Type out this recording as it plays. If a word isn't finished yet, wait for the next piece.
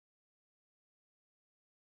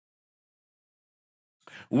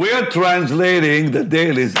We're translating the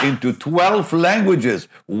dailies into 12 languages.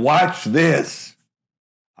 Watch this.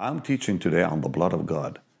 I'm teaching today on the blood of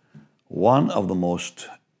God. One of the most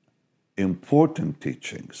important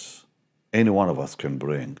teachings any one of us can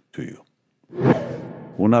bring to you.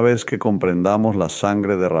 Una vez que comprendamos la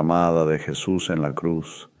sangre derramada de Jesús en la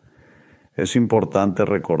cruz, es importante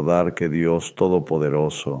recordar que Dios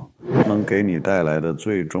Todopoderoso能给你带来的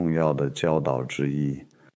最重要的教导之一。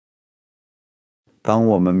当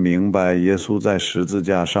我们明白耶稣在十字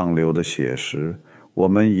架上流的血时，我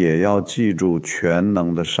们也要记住全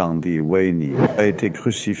能的上帝为你a été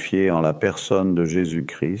crucifié en la personne de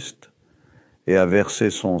Jésus-Christ et a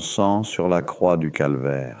versé son sang sur la croix du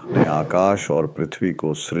calvaire ने आकाश और पृथ्वी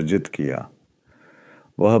को सृजित किया।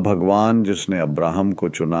 वह भगवान जिसने Abraham को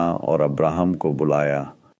चुना और अब्राहम को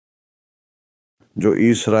बुलाया, जो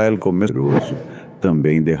Israel को मिस्र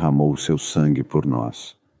também derramou seu sangue por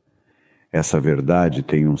nós. Essa verdade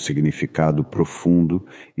tem um significado profundo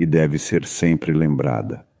e deve ser sempre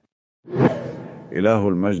lembrada. إله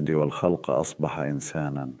المجد والخلق أصبح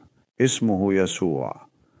إنسانا اسمه يسوع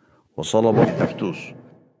وصلب αυτούς.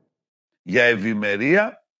 Για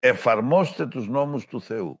ευημερία εφαρμόστε τους νόμους του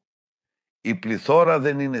Θεού. Η πληθώρα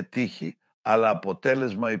δεν είναι τύχη, αλλά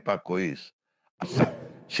αποτέλεσμα υπακοής.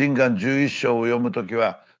 心願11章を読むとき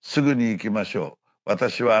はすぐに行きましょう。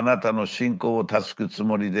私はあなたの信仰を助くつ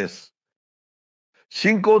もりです。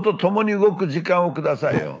信仰と共に動く時間をくだ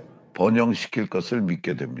さいよ. 번영시킬 것을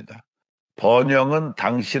믿게 됩니다. 번영은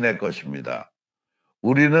당신의 것입니다.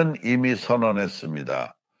 우리는 이미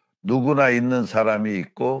선언했습니다. 누구나 있는 사람이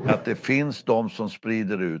있고 att det finns de som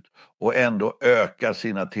sprider ut och ändå ökar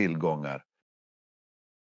sina tillgångar.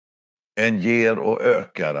 En ger och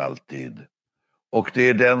ökar alltid. Och det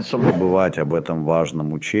är den som забывать об этом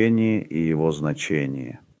важном учении и его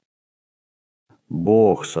значении.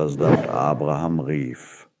 Бог создал, Abraham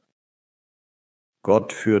rief.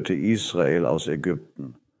 Gott führte Israel aus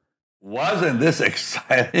Ägypten. Wasn't this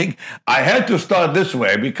exciting? I had to start this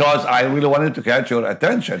way because I really wanted to catch your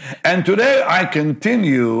attention. And today I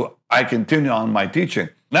continue on my teaching.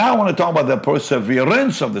 Now I want to talk about the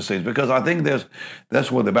perseverance of the saints because I think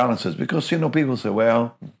that's where the balance is. Because, people say,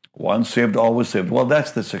 well, once saved, always saved. Well,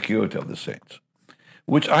 that's the security of the saints,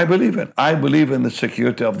 which I believe in. I believe in the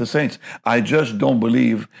security of the saints. I just don't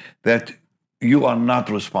believe that you are not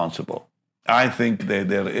responsible. I think that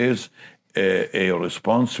there is a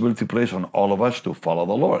responsibility placed on all of us to follow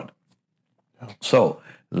the Lord. So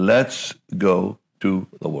let's go to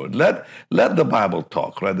the Word. Let the Bible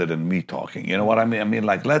talk rather than me talking. You know what I mean? I mean,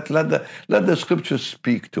 like let the Scriptures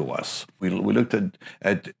speak to us. We looked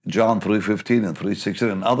at John 3:15 and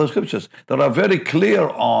 3:16 and other scriptures that are very clear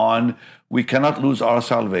on we cannot lose our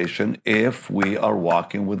salvation if we are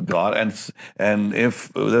walking with God, and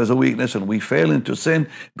if there's a weakness and we fail into sin,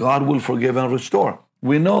 God will forgive and restore.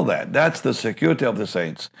 We know that. That's the security of the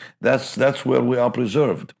saints. That's where we are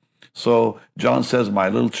preserved. So John says, my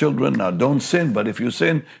little children, now don't sin, but if you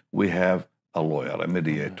sin, we have a lawyer, a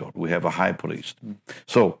mediator. We have a high priest.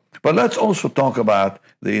 So, but let's also talk about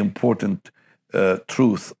the important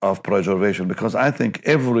truth of preservation, because I think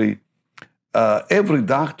every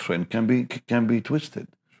doctrine can be twisted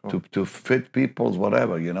to fit people's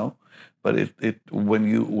whatever, But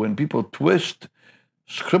when people twist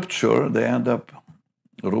Scripture, they end up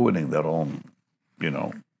ruining their own,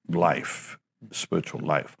 life, spiritual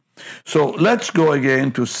life. So let's go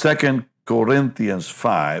again to 2 Corinthians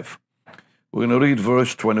 5. We're going to read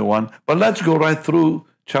verse 21, but let's go right through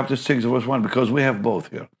chapter 6, verse 1, because we have both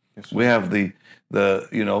here. Yes, we have the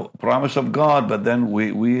promise of God, but then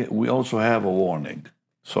we also have a warning.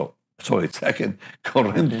 So, sorry, 2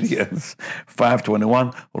 Corinthians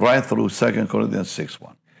 5:21, right through 2 Corinthians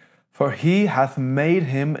 6:1. For he hath made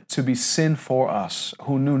him to be sin for us,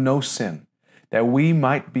 who knew no sin, that we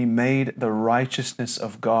might be made the righteousness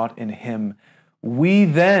of God in him. We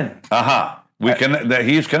then...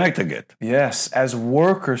 He is connecting it. Yes, as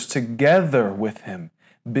workers together with him,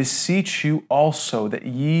 beseech you also that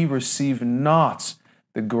ye receive not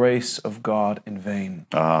the grace of God in vain.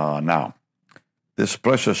 Now, this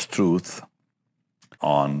precious truth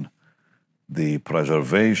on the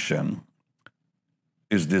preservation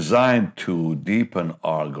is designed to deepen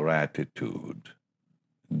our gratitude,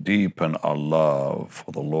 deepen our love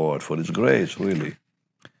for the Lord, for His grace, really.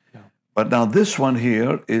 Yeah. But now this one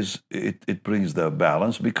here it brings the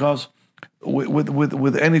balance, because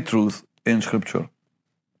with any truth in Scripture,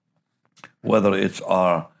 whether it's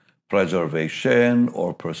our preservation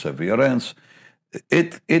or perseverance,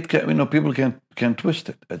 it can, people can twist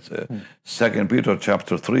it. It's 2 Peter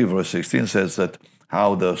chapter 3 verse 16 says that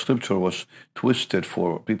how the Scripture was twisted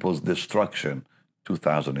for people's destruction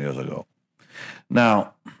 2,000 years ago.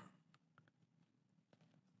 Now,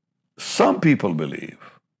 some people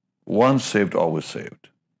believe once saved, always saved.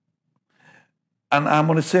 And I'm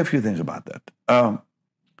going to say a few things about that.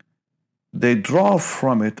 They draw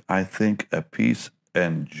from it, I think, a peace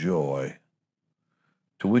and joy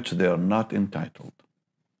to which they are not entitled.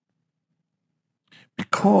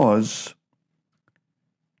 Because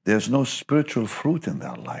there's no spiritual fruit in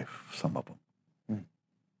their life, some of them.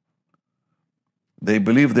 They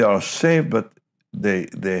believe they are saved, but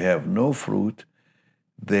they have no fruit.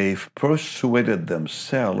 They've persuaded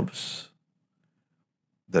themselves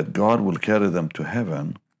that God will carry them to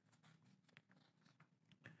heaven.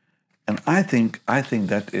 And I think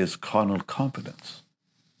that is carnal confidence.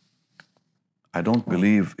 I don't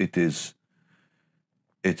believe it's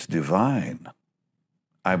divine.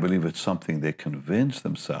 I believe it's something they convince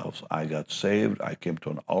themselves. I got saved, I came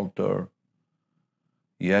to an altar.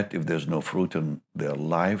 Yet, if there's no fruit in their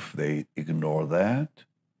life, they ignore that.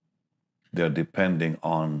 They're depending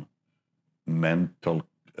on mental,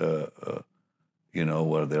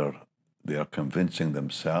 where they are convincing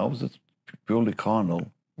themselves. It's purely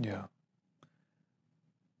carnal. Yeah.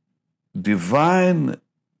 Divine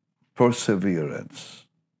perseverance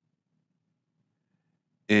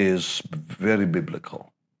is very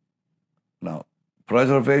biblical. Now,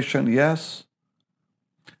 preservation, yes,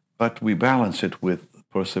 but we balance it with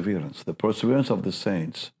perseverance, the perseverance of the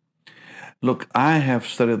saints. Look, I have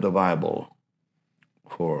studied the Bible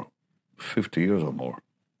for 50 years or more.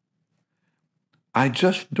 I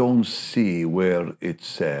just don't see where it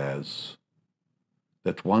says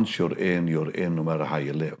that once you're in no matter how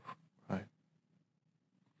you live. Right.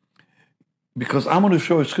 Because I'm going to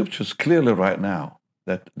show you scriptures clearly right now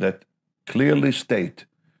that clearly state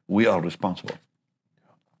we are responsible.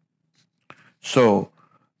 So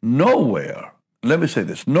nowhere, let me say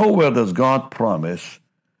this, nowhere does God promise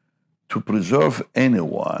to preserve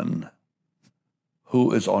anyone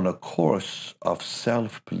who is on a course of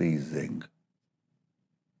self-pleasing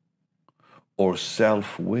or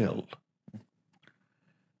self-will.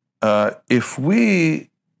 If we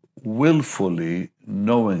willfully,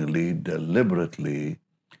 knowingly, deliberately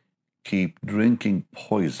keep drinking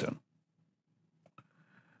poison,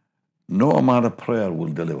 no amount of prayer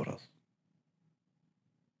will deliver us.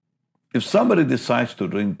 If somebody decides to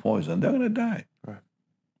drink poison, they're going to die. Right.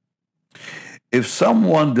 If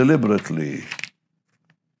someone deliberately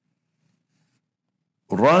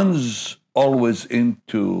runs always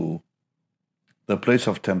into the place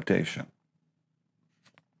of temptation,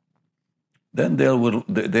 then they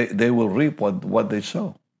will reap what they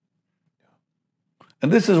sow.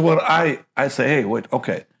 And this is where I say, hey, wait,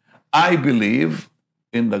 okay, I believe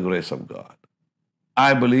in the grace of God.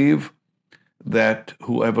 I believe that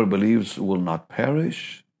whoever believes will not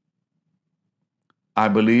perish. I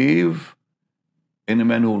believe any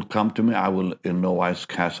man who will come to me, I will in no wise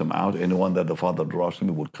cast him out. Anyone that the Father draws to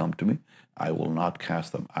me will come to me. I will not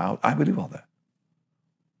cast them out. I believe all that.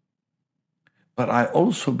 But I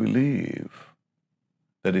also believe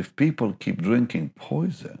that if people keep drinking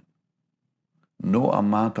poison, no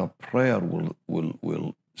amount of prayer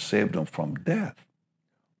will save them from death.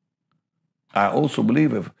 I also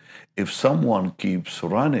believe if someone keeps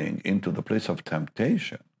running into the place of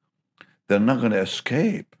temptation, they're not going to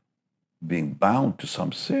escape being bound to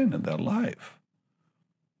some sin in their life.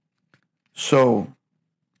 So,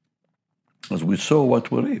 as we sow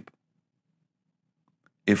what we reap.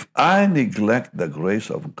 If I neglect the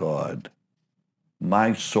grace of God,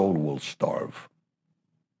 my soul will starve.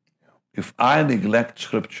 If I neglect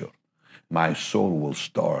Scripture, my soul will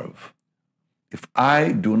starve. If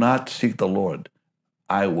I do not seek the Lord,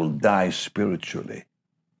 I will die spiritually.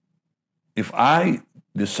 If I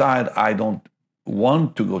decide I don't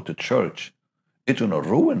want to go to church, it's going to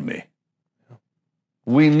ruin me.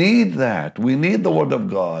 We need that. We need the Word of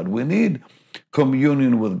God. We need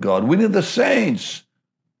communion with God. We need the saints.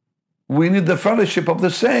 We need the fellowship of the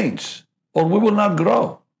saints, or we will not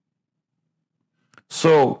grow.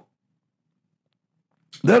 So,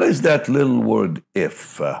 there is that little word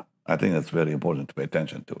if. I think that's very important to pay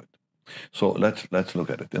attention to it. So let's look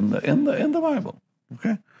at it in the Bible.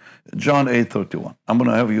 Okay, John 8:31. I'm going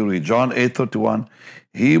to have you read John 8:31,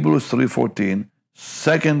 Hebrews 3:14,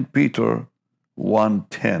 2 Peter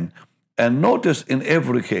 1:10, and notice in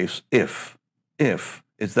every case if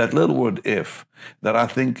it's that little word if that I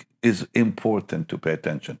think is important to pay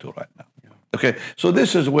attention to right now. Okay, so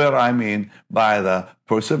this is where I mean by the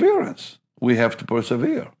perseverance. We have to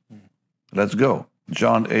persevere. Let's go.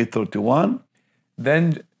 John 8:31.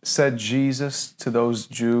 Then said Jesus to those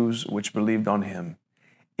Jews which believed on him,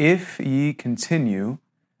 if ye continue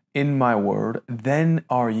in my word, then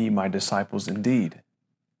are ye my disciples indeed.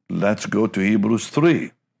 Let's go to Hebrews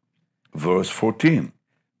 3, verse 14.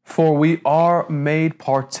 For we are made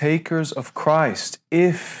partakers of Christ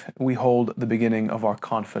if we hold the beginning of our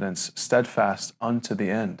confidence steadfast unto the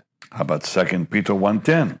end. How about 2 Peter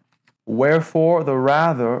 1:10? Wherefore, the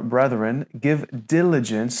rather, brethren, give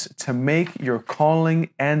diligence to make your calling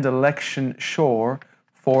and election sure,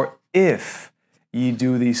 for if ye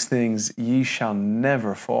do these things, ye shall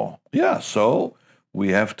never fall. Yeah, so we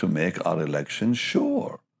have to make our election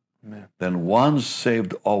sure. Amen. Then once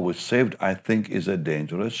saved, always saved, I think is a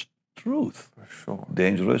dangerous truth. For sure.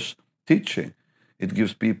 Dangerous teaching. It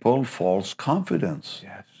gives people false confidence.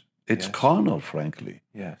 Yes. It's Yes. carnal, frankly.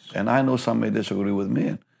 Yes. And I know some may disagree with me,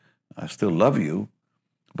 and I still love you,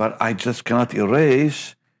 but I just cannot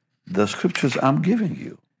erase the scriptures I'm giving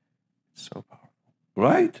you. So powerful.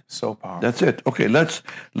 Right? So powerful. That's it. Okay, let's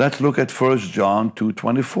look at 1 John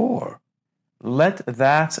 2:24. Let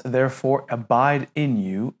that therefore abide in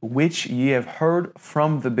you, which ye have heard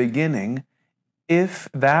from the beginning. If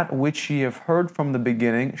that which ye have heard from the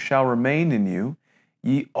beginning shall remain in you,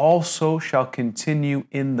 ye also shall continue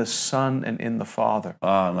in the Son and in the Father.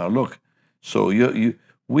 Now look. So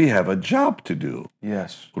we have a job to do.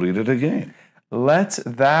 Yes. Read it again. Let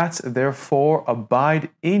that therefore abide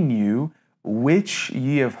in you, which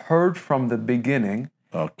ye have heard from the beginning.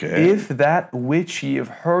 Okay. If that which ye have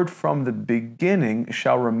heard from the beginning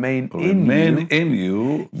shall remain Remain in you, in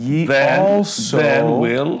you, ye then also-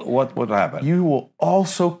 what would happen? you will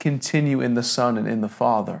also continue in the Son and in the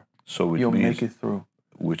Father. So You'll make it through.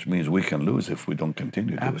 which means we can lose if we don't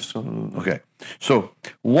continue to do it. Absolutely. Okay. So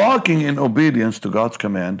walking in obedience to God's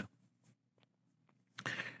command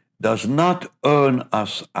does not earn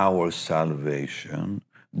us our salvation,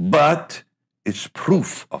 but it's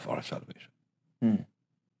proof of our salvation.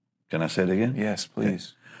 Can I say it again? Yes,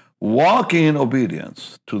 please. Walking in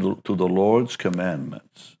obedience to the Lord's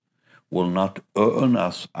commandments will not earn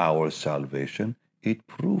us our salvation. It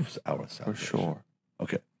proves our For salvation. sure.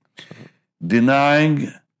 Okay.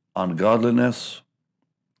 Denying ungodliness,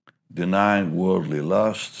 denying worldly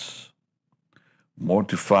lusts,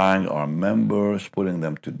 mortifying our members, putting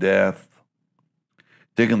them to death,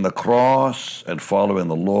 taking the cross and following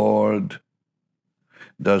the Lord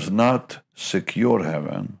does not secure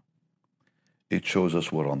heaven. It shows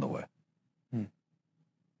us we're on the way.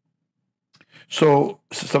 So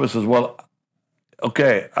somebody says, "Well,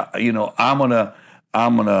 okay, I'm gonna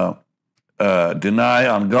deny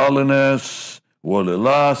ungodliness, worldly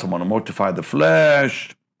lust. I'm gonna mortify the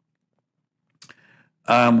flesh.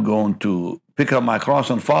 I'm going to pick up my cross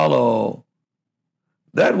and follow."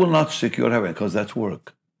 That will not secure heaven because that's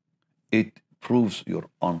work. It proves you're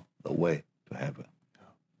on the way to heaven.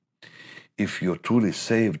 If you're truly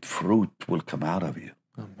saved, fruit will come out of you.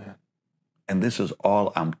 Amen. And this is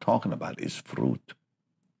all I'm talking about is fruit.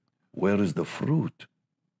 Where is the fruit?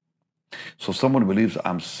 So someone believes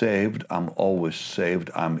I'm saved, I'm always saved,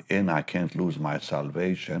 I'm in, I can't lose my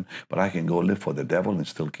salvation, but I can go live for the devil and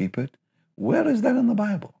still keep it. Where is that in the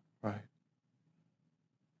Bible? Right.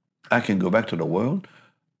 I can go back to the world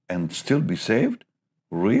and still be saved?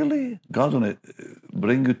 Really? God's going to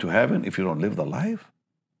bring you to heaven if you don't live the life?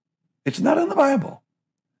 It's not in the Bible.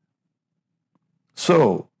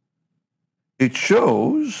 So, it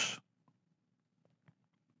shows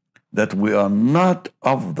that we are not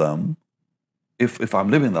of them if I'm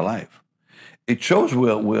living the life. It shows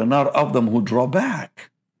we're not of them who draw back,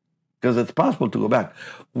 because it's possible to go back.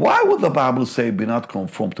 Why would the Bible say, be not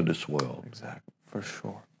conformed to this world, Exactly. For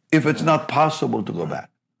sure. if it's not possible to go back?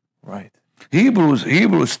 Right. Hebrews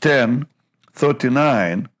 10:39.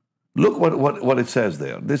 Look what it says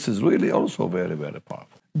there. This is really also very, very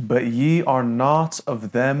powerful. But ye are not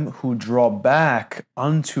of them who draw back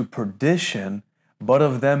unto perdition, but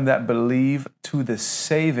of them that believe to the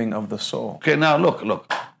saving of the soul. Okay, now look.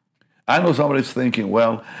 I know somebody's thinking,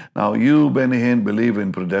 well, now you, Benny Hinn, believe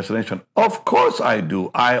in predestination. Of course I do.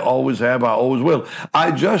 I always have, I always will.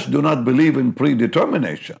 I just do not believe in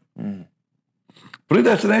predetermination.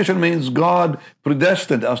 Predestination means God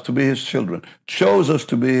predestined us to be His children, chose us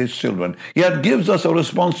to be His children, yet gives us a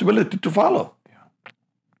responsibility to follow.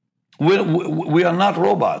 We are not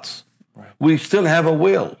robots. Right. We still have a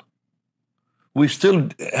will. We still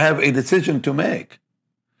have a decision to make.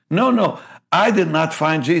 No, I did not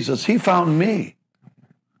find Jesus. He found me.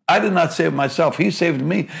 I did not save myself. He saved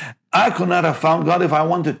me. I could not have found God if I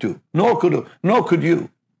wanted to, nor could you.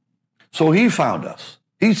 So He found us.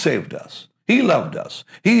 He saved us. He loved us.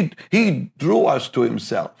 He drew us to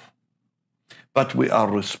Himself. But we are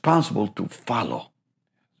responsible to follow.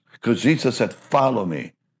 Because Jesus said, follow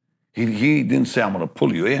me. He didn't say, I'm going to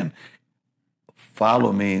pull you in.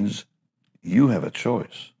 Follow means you have a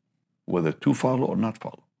choice whether to follow or not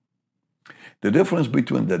follow. The difference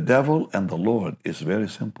between the devil and the Lord is very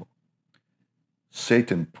simple.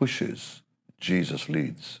 Satan pushes, Jesus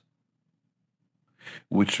leads.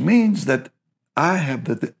 Which means that I have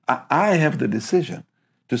the decision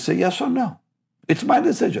to say yes or no. It's my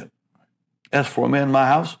decision. As for me and my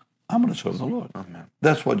house, I'm going to serve the Lord. Amen.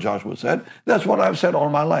 That's what Joshua said. That's what I've said all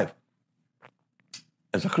my life.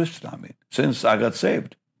 As a Christian, I mean, since I got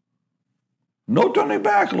saved. No turning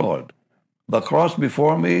back, Lord. The cross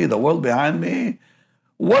before me, the world behind me.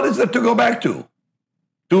 What is there to go back to?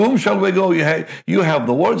 To whom shall we go? You have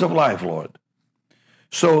the words of life, Lord.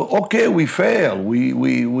 So, okay, we fail. We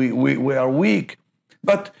are weak.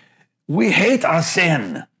 But we hate our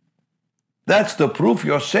sin. That's the proof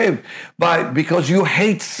you're saved, because you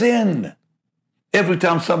hate sin. Every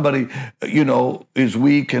time somebody, is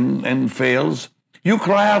weak and fails, you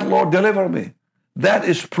cry out, Lord, deliver me. That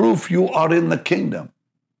is proof you are in the kingdom.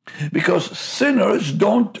 Because sinners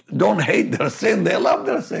don't hate their sin, they love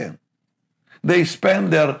their sin. They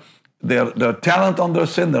spend their talent on their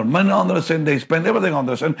sin, their money on their sin, they spend everything on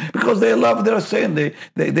their sin because they love their sin. They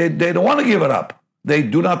don't want to give it up. They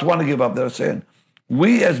do not want to give up their sin.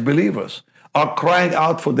 We as believers are crying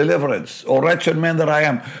out for deliverance. O wretched man that I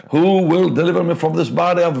am, who will deliver me from this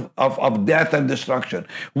body of death and destruction?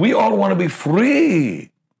 We all want to be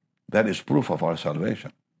free. That is proof of our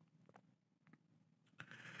salvation.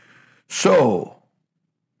 So,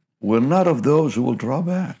 we're not of those who will draw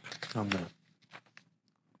back. Amen.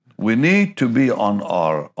 We need to be on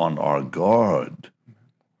our guard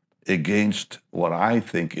against what I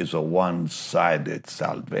think is a one-sided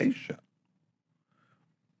salvation.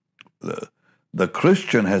 The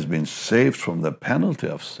Christian has been saved from the penalty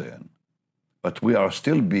of sin, but we are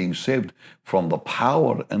still being saved from the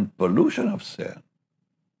power and pollution of sin.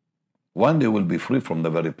 One day we'll be free from the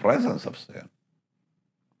very presence of sin.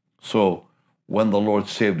 So when the Lord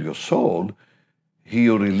saved your soul, He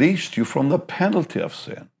released you from the penalty of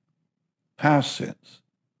sin, past sins,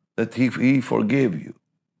 that He forgave you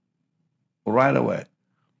right away.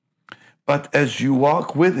 But as you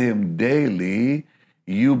walk with Him daily,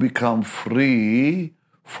 you become free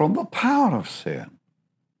from the power of sin,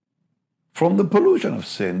 from the pollution of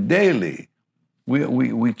sin daily.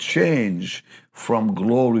 We change from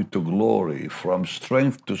glory to glory, from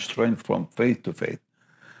strength to strength, from faith to faith.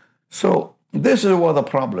 So this is what the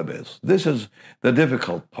problem is. This is the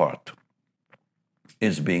difficult part,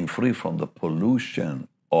 is being free from the pollution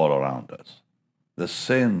all around us, the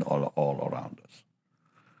sin all around us.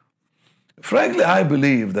 Frankly, I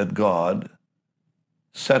believe that God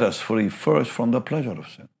set us free first from the pleasure of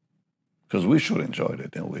sin, because we sure enjoyed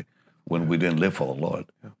it, didn't we, when we didn't live for the Lord.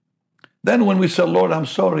 Yeah. Then when we said, Lord, I'm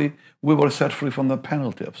sorry, we were set free from the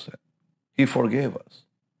penalty of sin. He forgave us.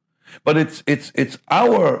 But it's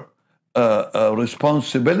our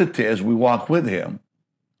responsibility as we walk with Him,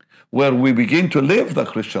 where we begin to live the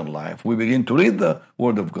Christian life, we begin to read the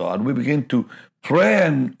Word of God, we begin to pray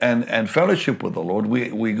and fellowship with the Lord,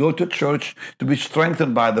 we go to church to be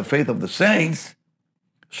strengthened by the faith of the saints.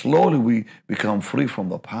 Slowly we become free from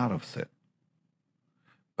the power of sin.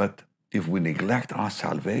 But if we neglect our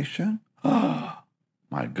salvation,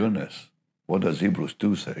 my goodness, what does Hebrews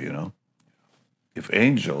 2 say, If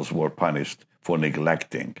angels were punished for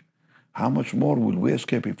neglecting, how much more will we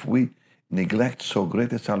escape if we neglect so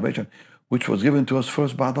great a salvation, which was given to us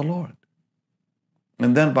first by the Lord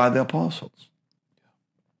and then by the apostles?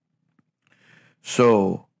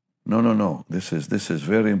 So, no. This is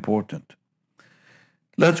very important.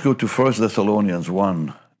 Let's go to 1 Thessalonians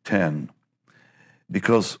 1:10,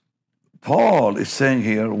 because Paul is saying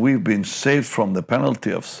here, we've been saved from the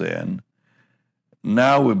penalty of sin.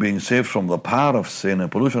 Now we're being saved from the power of sin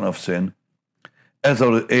and pollution of sin. As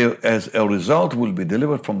a result, we'll be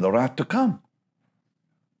delivered from the wrath to come.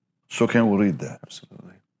 So can we read that?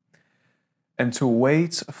 Absolutely. And to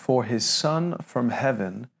wait for His Son from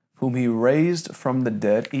heaven, whom He raised from the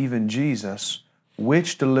dead, even Jesus,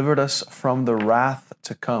 which delivered us from the wrath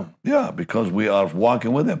to come. Yeah, because we are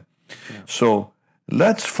walking with Him. Yeah. So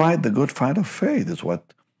let's fight the good fight of faith, is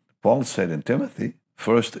what Paul said in Timothy.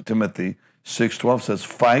 1 Timothy 6:12 says,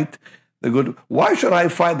 fight the good. Why should I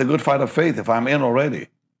fight the good fight of faith if I'm in already?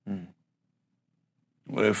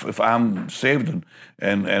 If I'm saved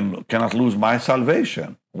and cannot lose my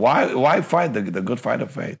salvation, why fight the good fight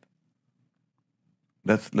of faith?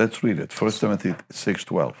 Let's read it. 1 Timothy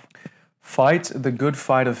 6:12. Fight the good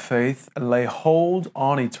fight of faith, lay hold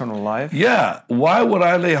on eternal life. Yeah, why would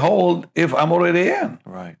I lay hold if I'm already in?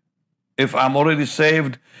 Right. If I'm already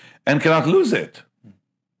saved and cannot lose it.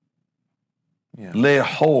 Yeah. lay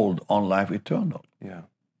hold on life eternal. Yeah.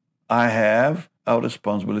 I have a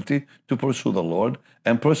responsibility to pursue the Lord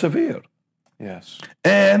and persevere. Yes.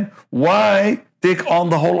 And why take on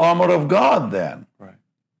the whole armor of God then? Right.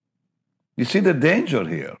 You see the danger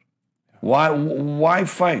here. Why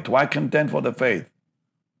fight? Why contend for the faith?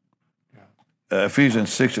 Ephesians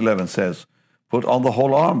 6:11 says, put on the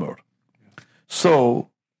whole armor. So,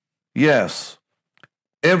 yes,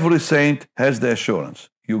 every saint has the assurance.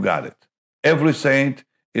 You got it. Every saint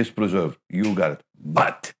is preserved. You got it.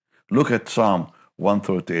 But look at Psalm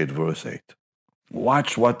 138, verse 8.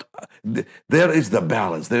 Watch what, there is the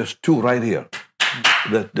balance. There's two right here.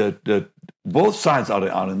 Both sides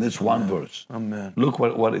are in this one verse. Amen. Look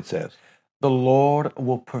what it says. The Lord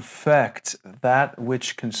will perfect that which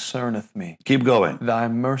concerneth me. Keep going. Thy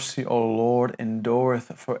mercy, O Lord, endureth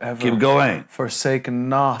forever. Keep going. Forsake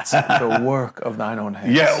not the work of thine own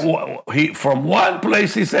hands. Yeah, from one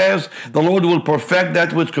place he says, the Lord will perfect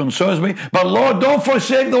that which concerns me, but Lord, don't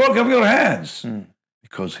forsake the work of your hands.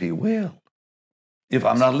 Because he will, if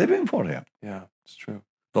I'm not living for him. Yeah, it's true.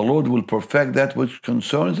 The Lord will perfect that which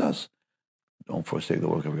concerns us. Don't forsake the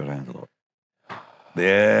work of your hands, Lord.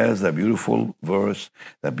 There's the beautiful verse,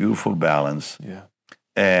 the beautiful balance. Yeah.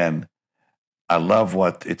 And I love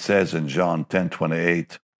what it says in John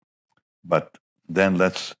 10:28, but then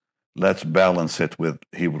let's balance it with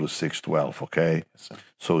Hebrews 6:12, okay? Yes, sir.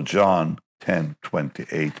 So John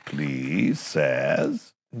 10:28, please,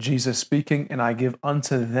 says, Jesus speaking, and I give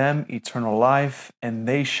unto them eternal life, and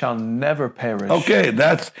they shall never perish. okay,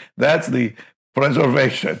 that's the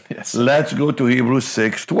preservation. Yes. Let's go to Hebrews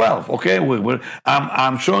 6:12. Okay,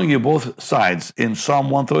 I'm showing you both sides in Psalm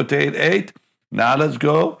 138:8. Now let's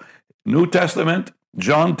go. New Testament,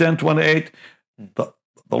 John 10:28.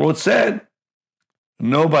 The Lord said,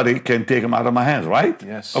 nobody can take them out of my hands, right?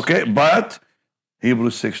 Yes. Okay, but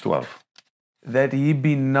Hebrews 6:12. That ye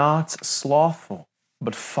be not slothful,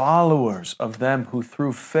 but followers of them who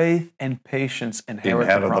through faith and patience inherit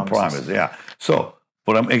the promises. Yeah. So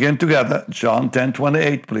put them again together. John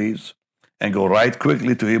 10:28, please, and go right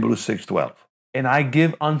quickly to Hebrews 6:12. And I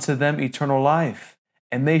give unto them eternal life,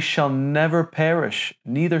 and they shall never perish,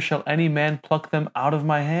 neither shall any man pluck them out of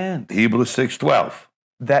my hand. Hebrews 6:12.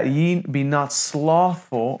 That ye be not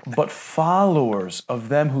slothful, but followers of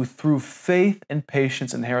them who through faith and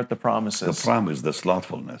patience inherit the promises. The promise, the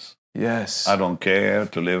slothfulness. Yes. I don't care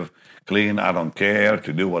to live clean. I don't care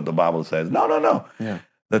to do what the Bible says. No. Yeah.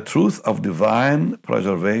 The truth of divine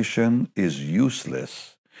preservation is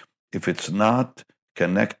useless if it's not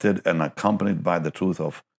connected and accompanied by the truth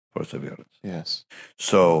of perseverance. Yes.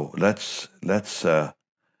 So let's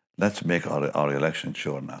make our election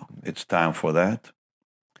sure now. It's time for that,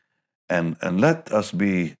 and let us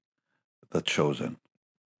be the chosen,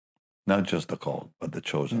 not just the called, but the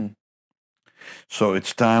chosen. So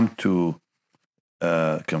it's time to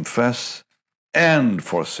confess and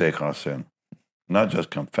forsake our sin. Not just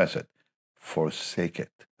confess it, forsake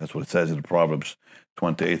it. That's what it says in Proverbs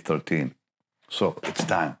 28:13. So it's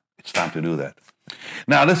time. It's time to do that.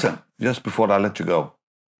 Now listen, just before I let you go,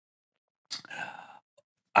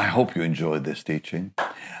 I hope you enjoyed this teaching.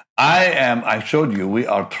 I showed you we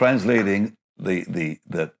are translating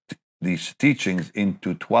these teachings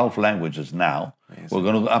into 12 languages now. Amazing. We're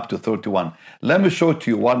going to go up to 31. Let me show it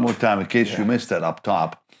to you one more time in case you missed that up top.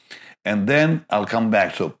 And then I'll come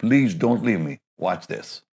back. So please don't leave me. Watch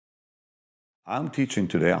this. I'm teaching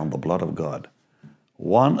today on the blood of God.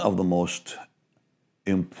 One of the most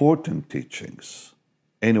important teachings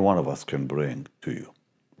any one of us can bring to you.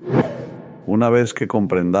 Una vez que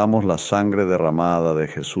comprendamos la sangre derramada de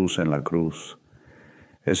Jesús en la cruz,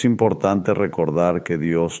 es importante recordar que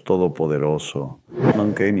Dios Todopoderoso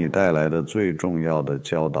能给你带来的最重要的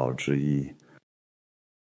教导之一。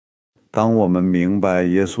当我们明白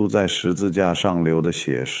耶稣在十字架上流的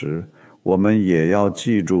血时，我们也要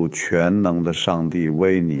记住全能的上帝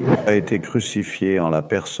为你a été crucifié en la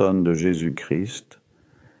personne de Jésus-Christ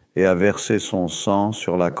et a versé son sang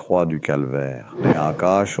sur la croix du calvaire ने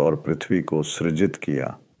आकाश और पृथ्वी को सृजित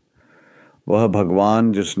किया। वह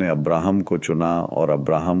भगवान जिसने Abraham को चुना और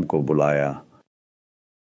अब्राहम को बुलाया,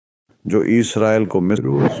 जो Israel को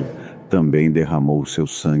मिस्र também derramou seu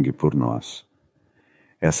sangue por nós.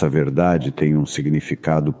 Essa verdade tem um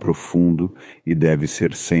significado profundo e deve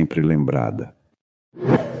ser sempre lembrada.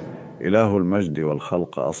 إله المجد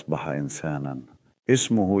والخلق أصبح إنسانا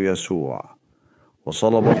اسمه يسوع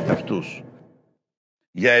وصلب αυτούς.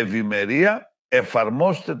 Για ευημερία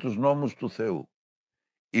εφαρμόστε τους νόμους του Θεού.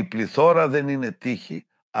 Η πληθώρα δεν είναι τύχη,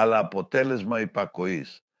 αλλά αποτέλεσμα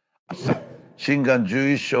υπακοής. 心願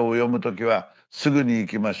11章を読むときはすぐに行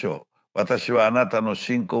きましょう。私はあなたの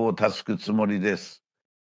信仰を助くつもりです.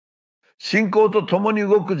 신고도 도모니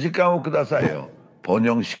그 직감을 그다사요.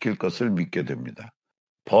 번영시킬 것을 믿게 됩니다.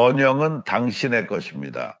 번영은 당신의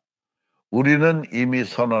것입니다. 우리는 이미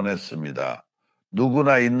선언했습니다.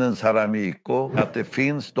 누구나 있는 사람이 있고 att det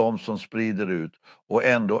finns de som sprider ut och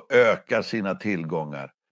ändå ökar sina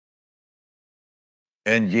tillgångar.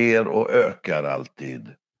 En ger och ökar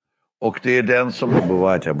alltid. Och det är den som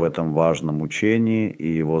забывать об этом важном учении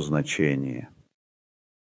и его значении.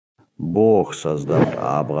 Бог создал,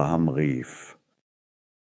 Abraham rief.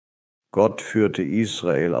 Gott führte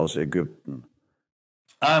Israel aus Ägypten.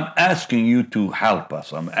 I'm asking you to help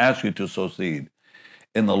us. I'm asking you to sow seed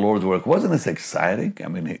in the Lord's work. Wasn't this exciting? I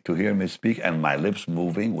mean, to hear me speak and my lips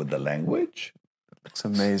moving with the language. It's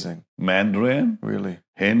amazing. Mandarin, Really.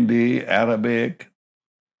 Hindi, Arabic.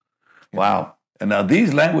 Wow. And now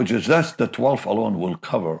these languages, just the 12 alone, will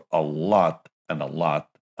cover a lot and a lot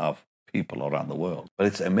of people around the world. But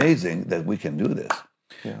it's amazing that we can do this.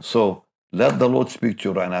 Yeah. So let the Lord speak to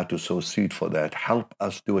you right now to sow seed for that. Help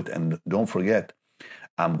us do it. And don't forget,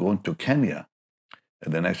 I'm going to Kenya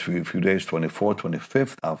in the next few days, 24th,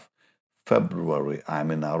 25th of February.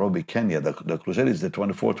 I'm in Nairobi, Kenya. The crusade is the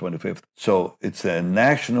 24th, 25th. So it's a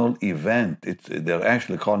national event. They're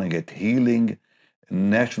actually calling it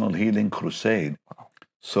National Healing Crusade.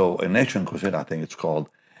 So a National Crusade, I think it's called.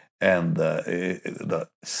 And the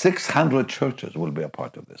 600 churches will be a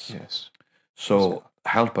part of this. Yes. So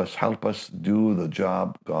help us do the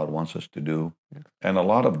job God wants us to do. And a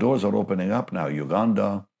lot of doors are opening up now.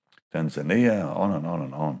 Uganda, Tanzania, on and on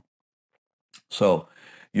and on. So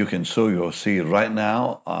you can sow your seed right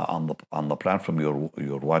now on the platform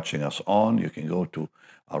you're watching us on. You can go to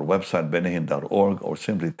our website, bennyhinn.org, or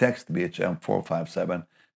simply text BHM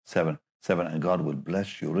 45777, and God will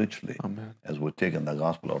bless you richly. Amen. As we're taking the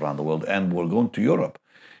gospel around the world. And we're going to Europe.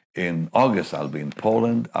 In August, I'll be in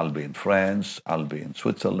Poland, I'll be in France, I'll be in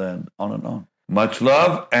Switzerland, on and on. Much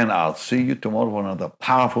love, and I'll see you tomorrow for another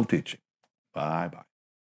powerful teaching. Bye-bye.